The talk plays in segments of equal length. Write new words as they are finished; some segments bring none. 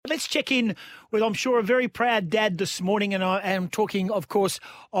let's check in with, I'm sure, a very proud dad this morning. And I am talking, of course,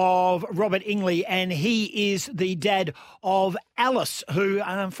 of Robert Ingley. And he is the dad of Alice, who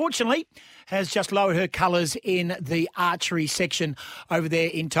unfortunately has just lowered her colours in the archery section over there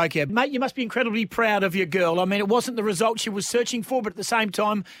in Tokyo. Mate, you must be incredibly proud of your girl. I mean, it wasn't the result she was searching for, but at the same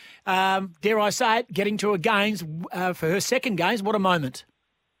time, dare I say it, getting to her games for her second games. What a moment.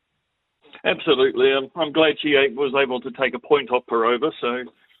 Absolutely. I'm glad she was able to take a point off Perova. So,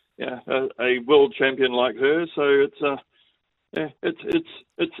 yeah, a world champion like her. So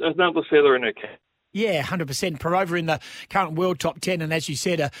it's another feather in her cap. Yeah, 100%. Perova in the current world top 10, and as you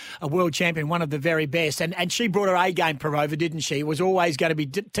said, a world champion, one of the very best. And she brought her A-game, Perova, didn't she? It was always going to be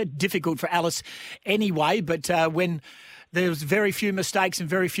difficult for Alice anyway, but when there was very few mistakes and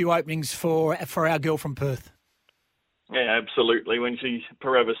very few openings for our girl from Perth. Yeah, absolutely. When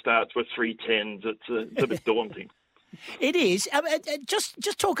Perova starts with 3 10s, it's a bit daunting. It is. Just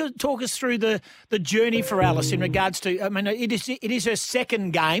talk us through the journey for Alice in regards to. I mean, it is her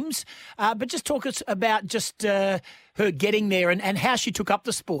second games, but just talk us about just her getting there and how she took up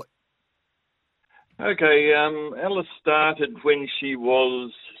the sport. Okay, Alice started when she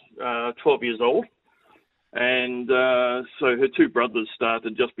was 12 years old, and so her two brothers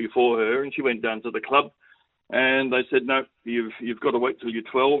started just before her, and she went down to the club. And they said, no, you've got to wait till you're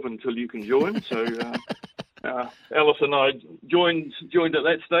 12 until you can join. So Alice and I joined at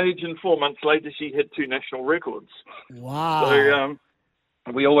that stage, and 4 months later she had 2 national records. Wow!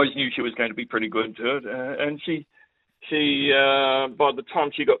 So we always knew she was going to be pretty good to it. And she by the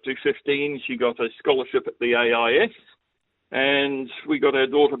time she got to 15, she got a scholarship at the AIS. And we got our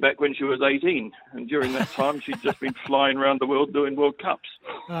daughter back when she was 18. And during that time, she'd just been flying around the world doing World Cups.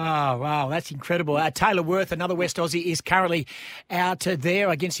 Oh, wow, that's incredible. Taylor Worth, another West Aussie, is currently out there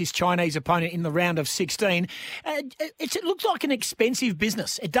against his Chinese opponent in the round of 16. It looks like an expensive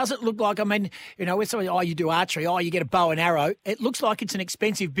business. It doesn't look like, I mean, you know, it's something, you do archery, you get a bow and arrow. It looks like it's an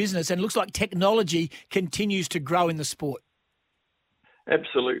expensive business, and it looks like technology continues to grow in the sport.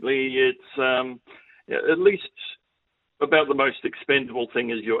 Absolutely. It's at least about the most expendable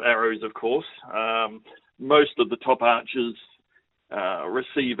thing is your arrows, of course. Most of the top archers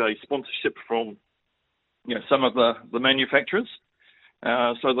receive a sponsorship from some of the manufacturers.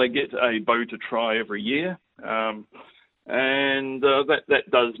 So they get a bow to try every year. And that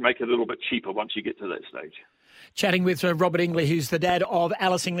does make it a little bit cheaper once you get to that stage. Chatting with Robert Ingley, who's the dad of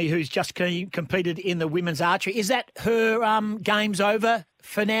Alice Ingley, who's just competed in the women's archery. Is that her games over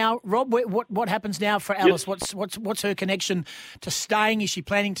for now, Rob? What happens now for Alice? Yep. What's her connection to staying? Is she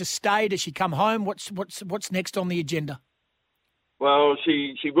planning to stay? Does she come home? What's next on the agenda? Well,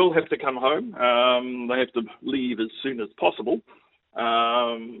 she will have to come home. They have to leave as soon as possible.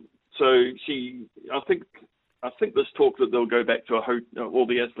 So I think there's talk that they'll go back to all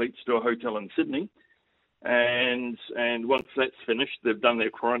the athletes to a hotel in Sydney. And once that's finished, they've done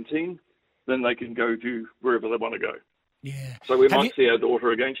their quarantine, then they can go to wherever they want to go. Yeah. So we might see our daughter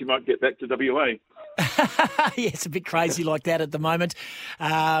again. She might get back to WA. Yeah, it's a bit crazy like that at the moment.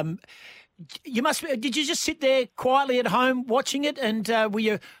 Did you just sit there quietly at home watching it, and were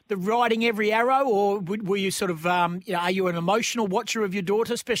you riding every arrow, or were you sort of, are you an emotional watcher of your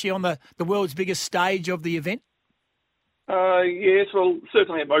daughter, especially on the world's biggest stage of the event? Yes, well,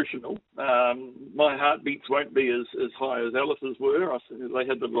 certainly emotional. My heartbeats won't be as high as Alice's were. They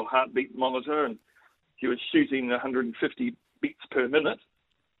had the little heartbeat monitor, and she was shooting 150 beats per minute.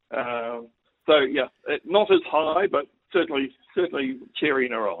 So, yeah, not as high, but certainly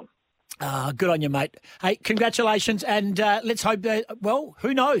cheering her on. Good on you, mate. Hey, congratulations, and let's hope that, well,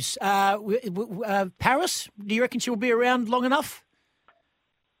 who knows? Paris, do you reckon she'll be around long enough?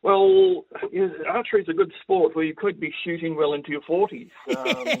 Well, archery is a good sport where you could be shooting well into your 40s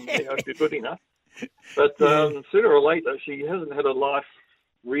if you're good enough. But sooner or later, she hasn't had a life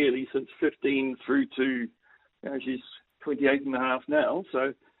really since 15 through to, she's 28 and a half now.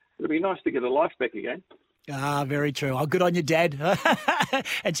 So it'll be nice to get her life back again. Very true. Oh, good on you, Dad.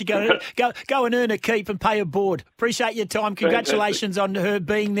 And she go and earn a keep and pay her board. Appreciate your time. Congratulations on her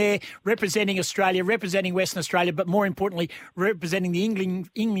being there, representing Australia, representing Western Australia, but more importantly, representing the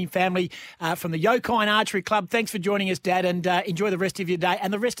Ingley family from the Yokine Archery Club. Thanks for joining us, Dad, and enjoy the rest of your day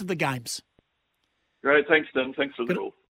and the rest of the games. Great. Thanks, Tim. Thanks for the call.